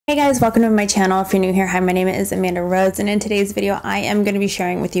Hey guys, welcome to my channel. If you're new here, hi, my name is Amanda Rhodes, and in today's video I am going to be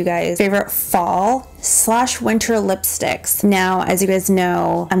sharing with you guys favorite fall/winter lipsticks. Now, as you guys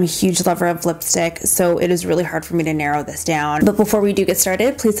know, I'm a huge lover of lipstick, so it is really hard for me to narrow this down. But before we do get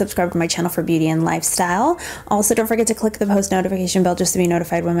started, please subscribe to my channel for beauty and lifestyle. Also, don't forget to click the post notification bell just to be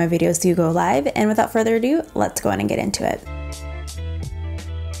notified when my videos do go live. And without further ado, let's go on and get into it.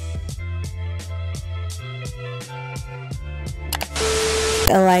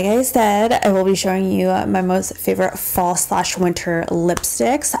 Like I said, I will be showing you my most favorite fall/winter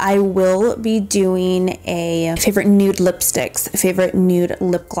lipsticks. I will be doing a favorite nude lipsticks, favorite nude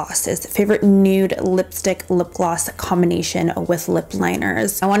lip glosses, favorite nude lipstick lip gloss combination with lip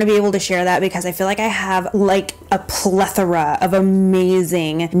liners. I want to be able to share that because I feel like I have like a plethora of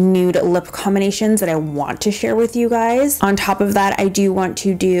amazing nude lip combinations that I want to share with you guys. On top of that, I do want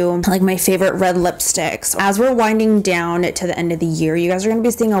to do like my favorite red lipsticks. As we're winding down to the end of the year, you guys are going to be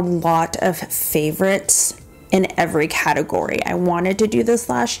seeing a lot of favorites in every category. I wanted to do this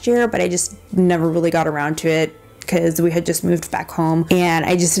last year, but I just never really got around to it because we had just moved back home and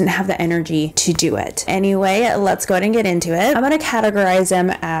I just didn't have the energy to do it. Anyway, let's go ahead and get into it. I'm going to categorize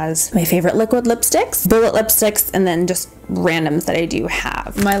them as my favorite liquid lipsticks, bullet lipsticks, and then just randoms that I do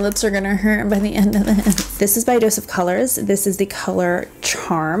have. My lips are gonna hurt by the end of this. This is by Dose of Colors. This is the color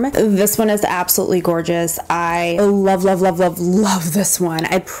Charm. This one is absolutely gorgeous. I love this one.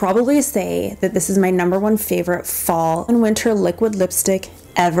 I'd probably say that this is my #1 favorite fall and winter liquid lipstick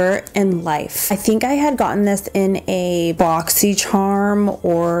ever in life. I think I had gotten this in a Foxy charm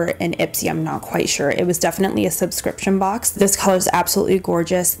or an Ipsy, I'm not quite sure. It was definitely a subscription box. This color is absolutely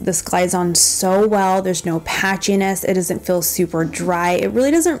gorgeous. This glides on so well. There's no patchiness. It doesn't feel super dry. It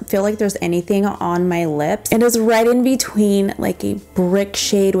really doesn't feel like there's anything on my lips. It is right in between like a brick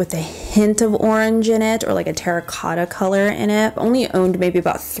shade with a hint of orange in it, or like a terracotta color in it. I've only owned maybe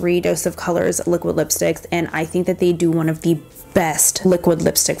about 3 Dose of Colors liquid lipsticks, and I think that they do one of the best liquid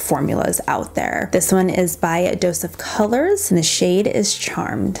lipstick formulas out there. This one is by Dose of Colors and the shade is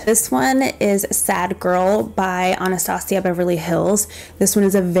Charmed. This one is Sad Girl by Anastasia Beverly Hills. This one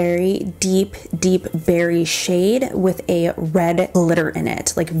is a very deep berry shade with a red glitter in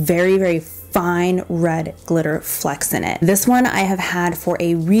it, like very fine red glitter flecks in it. This one I have had for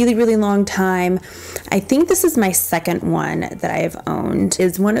a really long time. I think this is my second one that I have owned.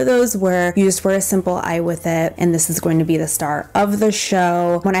 It's one of those where you just wear a simple eye with it, and this is going to be the star of the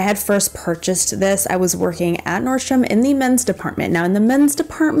show. When I had first purchased this, I was working at Nordstrom in the men's department. Now in the men's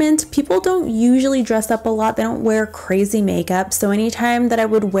department, people don't usually dress up a lot. They don't wear crazy makeup. So anytime that I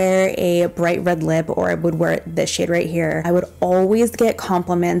would wear a bright red lip, or I would wear this shade right here, I would always get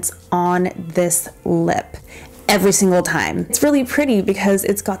compliments on this lip every single time. It's really pretty because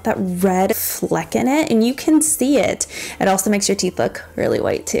it's got that red fleck in it and you can see it. It also makes your teeth look really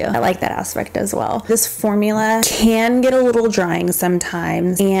white too. I like that aspect as well. This formula can get a little drying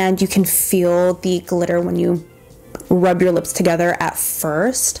sometimes, and you can feel the glitter when you rub your lips together at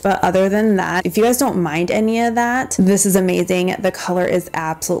first, but other than that, if you guys don't mind any of that, this is amazing. The color is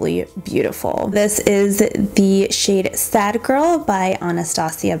absolutely beautiful. This is the shade Sad Girl by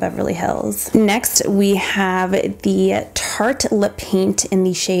Anastasia Beverly Hills. Next, we have the Tarte lip paint in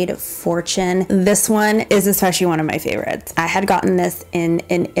the shade Fortune. This one is especially one of my favorites. I had gotten this in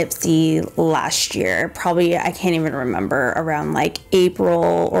an Ipsy last year, probably, I can't even remember, around like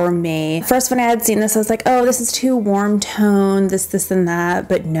April or May. First when I had seen this, I was like, oh, this is too warm tone, this and that,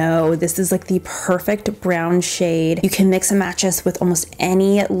 but no, this is like the perfect brown shade. You can mix and match this with almost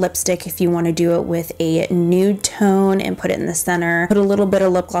any lipstick if you want to do it with a nude tone and put it in the center. Put a little bit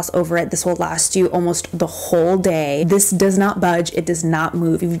of lip gloss over it. This will last you almost the whole day. This does not budge. It does not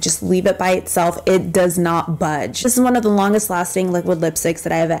move. If you just leave it by itself, it does not budge. This is one of the longest lasting liquid lipsticks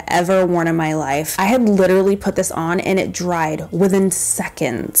that I have ever worn in my life. I had literally put this on and it dried within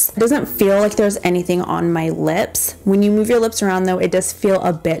seconds. It doesn't feel like there's anything on my lips. When you move your lips around though, it does feel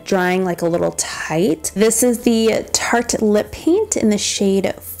a bit drying, like a little tight. This is the Tarte lip paint in the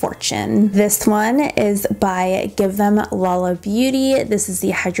shade Fortune. This one is by Give Them Lala Beauty. This is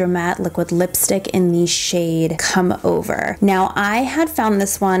the Hydromatte liquid lipstick in the shade Come Over. Now I had found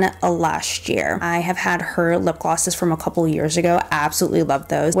this one last year. I have had her lip glosses from a couple years ago. Absolutely love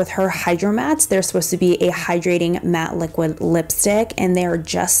those. With her Hydromattes, they're supposed to be a hydrating matte liquid lipstick, and they are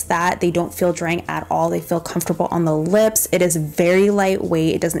just that. They don't feel drying at all. They feel comfortable comfortable on the lips. It is very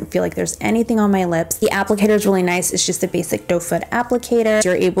lightweight. It doesn't feel like there's anything on my lips. The applicator is really nice. It's just a basic doe foot applicator.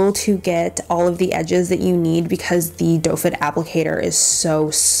 You're able to get all of the edges that you need because the doe foot applicator is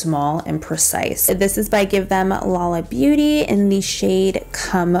so small and precise. This is by Give Them Lala Beauty in the shade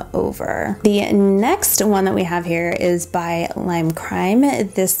Come Over. The next one that we have here is by Lime Crime.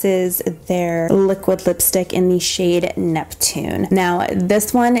 This is their liquid lipstick in the shade Neptune. Now,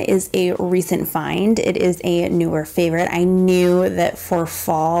 this one is a recent find. It is a newer favorite. I knew that for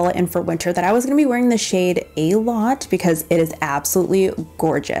fall and for winter that I was going to be wearing the shade a lot because it is absolutely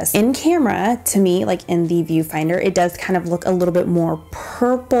gorgeous. In camera, to me, like in the viewfinder, it does kind of look a little bit more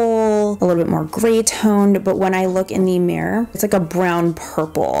purple, a little bit more gray toned, but when I look in the mirror, it's like a brown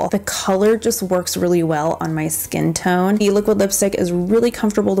purple. The color just works really well on my skin tone. The liquid lipstick is really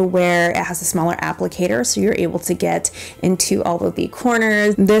comfortable to wear. It has a smaller applicator, so you're able to get into all of the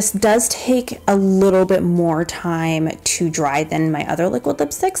corners. This does take a little bit more time to dry than my other liquid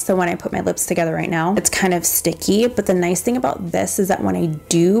lipsticks, so when I put my lips together right now, it's kind of sticky, but the nice thing about this is that when I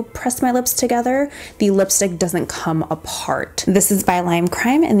do press my lips together, the lipstick doesn't come apart. This is by Lime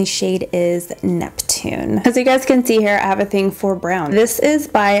Crime and the shade is Neptune. As you guys can see here, I have a thing for brown. This is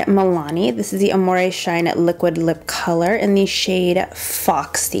by Milani. This is the Amore Shine Liquid Lip Color in the shade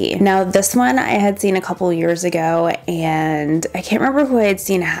Foxy. Now this one I had seen a couple years ago and I can't remember who I had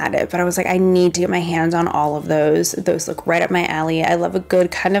seen had it, but I was like, I need to get my hands on all of those. Those look right up my alley. I love a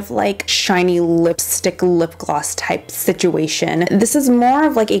good kind of like shiny lipstick lip gloss type situation. This is more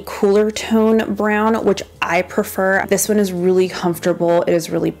of like a cooler tone brown, which I prefer. This one is really comfortable. It is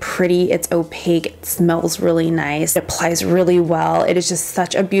really pretty. It's opaque. It smells really nice. It applies really well. It is just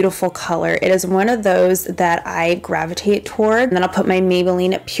such a beautiful color. It is one of those that I gravitate toward. And then I'll put my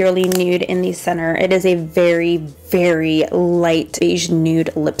Maybelline Purely Nude in the center. It is a very light beige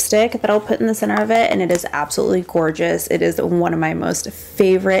nude lipstick that I'll put in the center of it, and it is absolutely gorgeous. It is one of my most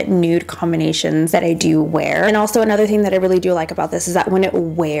favorite nude combinations that I do wear. And also another thing that I really do like about this is that when it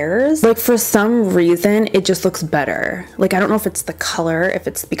wears, like for some reason, it just looks better. Like I don't know if it's the color, if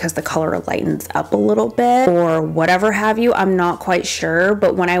it's because the color lightens up a little bit or whatever have you, I'm not quite sure,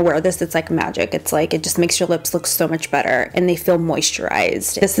 but when I wear this, it's like magic. It's like, it just makes your lips look so much better and they feel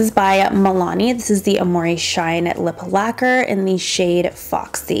moisturized. This is by Milani. This is the Amore Shine Lip Lacquer in the shade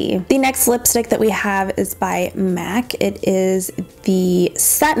Foxy. The next lipstick that we have is by MAC. It is the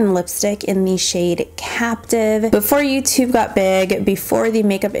Satin lipstick in the shade Captive. Before YouTube got big, before the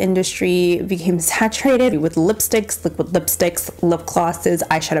makeup industry became saturated with lipsticks, liquid lipsticks, lip glosses,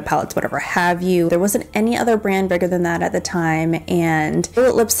 eyeshadow palettes, whatever have you, there wasn't any other brand bigger than that at the time, and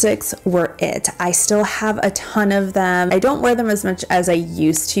bullet lipsticks were it. I still have a ton of them. I don't wear them as much as I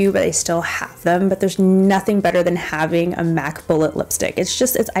used to, but I still have them, but there's nothing better than having a MAC bullet lipstick. It's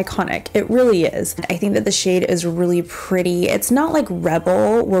iconic. It really is. I think that the shade is really pretty. It's not like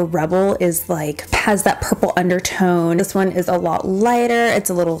Rebel, where Rebel is like, has that purple undertone. This one is a lot lighter. It's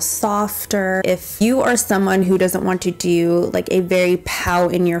a little softer. If you are someone who doesn't want to do like a very pow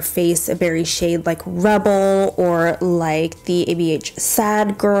in your face, a berry shade like Rebel or like the ABH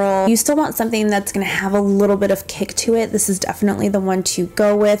Sad Girl, you still want something that's going to have a little bit of kick to it, this is definitely the one to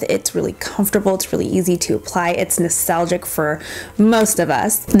go with. It's really comfortable. It's really easy to apply. It's nostalgic for most of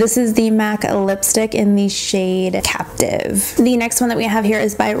us. This is the MAC lipstick in the shade Captive. The next one that we have here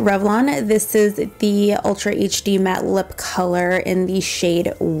is by Revlon. This is the Ultra HD Matte Lip Color in the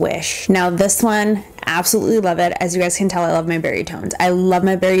shade Wish. Now this one, absolutely love it. As you guys can tell, I love my berry tones. I love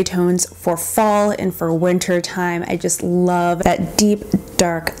my berry tones for fall and for winter time. I just love that deep,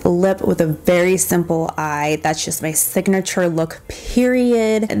 dark lip with a very simple eye. That's just my signature look,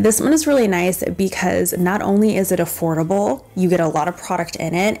 period. This one is really nice because not only is it affordable, you get a lot of product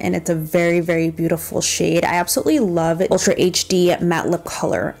in it, and it's a very beautiful shade. I absolutely love Ultra HD Matte Lip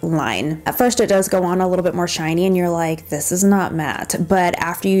Color line. At first, it does go on a little bit more shiny, and you're like, this is not matte. But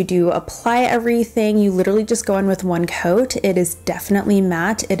after you do apply everything, you literally just go in with one coat. It is definitely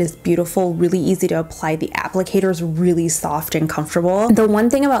matte. It is beautiful, really easy to apply. The applicator is really soft and comfortable. The one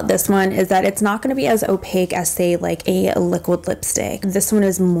thing about this one is that it's not going to be as opaque as, say, like a liquid lipstick. This one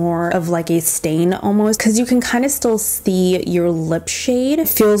is more of like a stain almost, because you can kind of still see your lip shade. It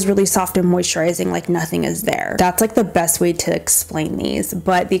feels really soft and moisturizing, like nothing is there. That's like the best way to explain these,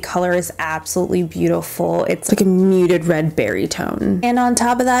 but the color is absolutely beautiful. It's like a muted red berry tone. And on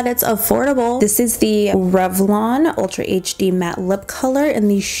top of that, it's affordable. This is the Revlon Ultra HD Matte Lip Color in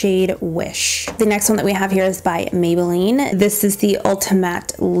the shade Wish. The next one that we have here is by Maybelline. This is the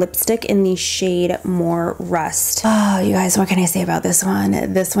Ultimatte lipstick in the shade More Rust. Oh, you guys, what can I say about this one?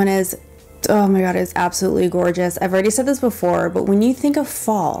 This one is, oh my god, it's absolutely gorgeous. I've already said this before, but when you think of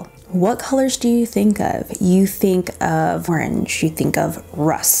fall, what colors do you think of? You think of orange, you think of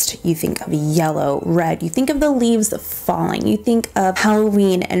rust, you think of yellow, red, you think of the leaves falling, you think of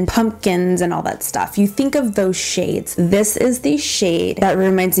Halloween and pumpkins and all that stuff. You think of those shades. This is the shade that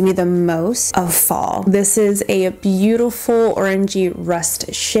reminds me the most of fall. This is a beautiful orangey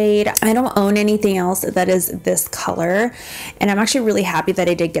rust shade. I don't own anything else that is this color, and I'm actually really happy that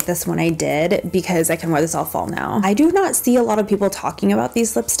I did get this when I did, because I can wear this all fall now. I do not see a lot of people talking about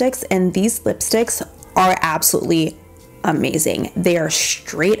these lipsticks, and these lipsticks are absolutely amazing. They are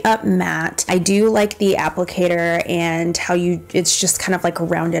straight up matte. I do like the applicator and how it's just kind of like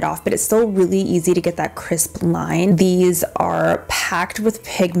rounded off, but it's still really easy to get that crisp line. These are packed with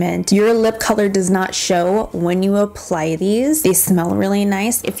pigment. Your lip color does not show when you apply these. They smell really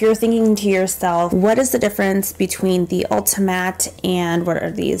nice. If you're thinking to yourself, what is the difference between the Ultimatte and what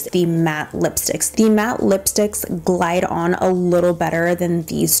are these? The matte lipsticks. The matte lipsticks glide on a little better than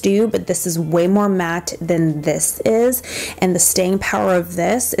these do, but this is way more matte than this is. And the staying power of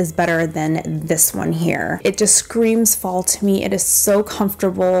this is better than this one here. It just screams fall to me. It is so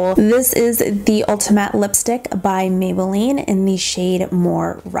comfortable. This is the Ultimatte lipstick by Maybelline in the shade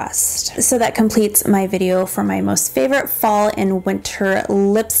More Rust. So that completes my video for my most favorite fall and winter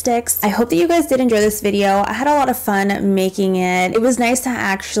lipsticks. I hope that you guys did enjoy this video. I had a lot of fun making it. It was nice to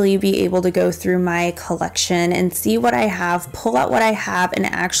actually be able to go through my collection and see what I have, pull out what I have, and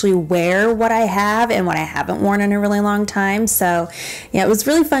actually wear what I have and what I haven't worn in a really long time. So yeah, it was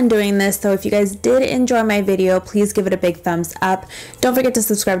really fun doing this. So if you guys did enjoy my video, please give it a big thumbs up. Don't forget to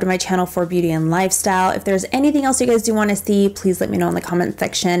subscribe to my channel for beauty and lifestyle. If there's anything else you guys do want to see, please let me know in the comment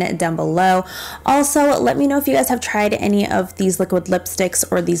section down below. Also, let me know if you guys have tried any of these liquid lipsticks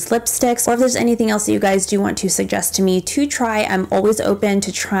or these lipsticks, or if there's anything else that you guys do want to suggest to me to try. I'm always open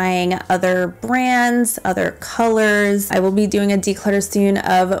to trying other brands, other colors. I will be doing a declutter soon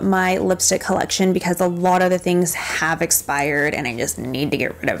of my lipstick collection because a lot of the things have expired and I just need to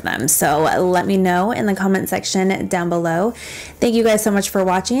get rid of them. So let me know in the comment section down below. Thank you guys so much for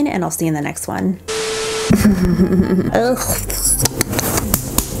watching, and I'll see you in the next one.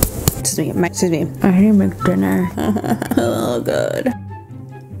 Excuse me. I need to make dinner. Oh, good.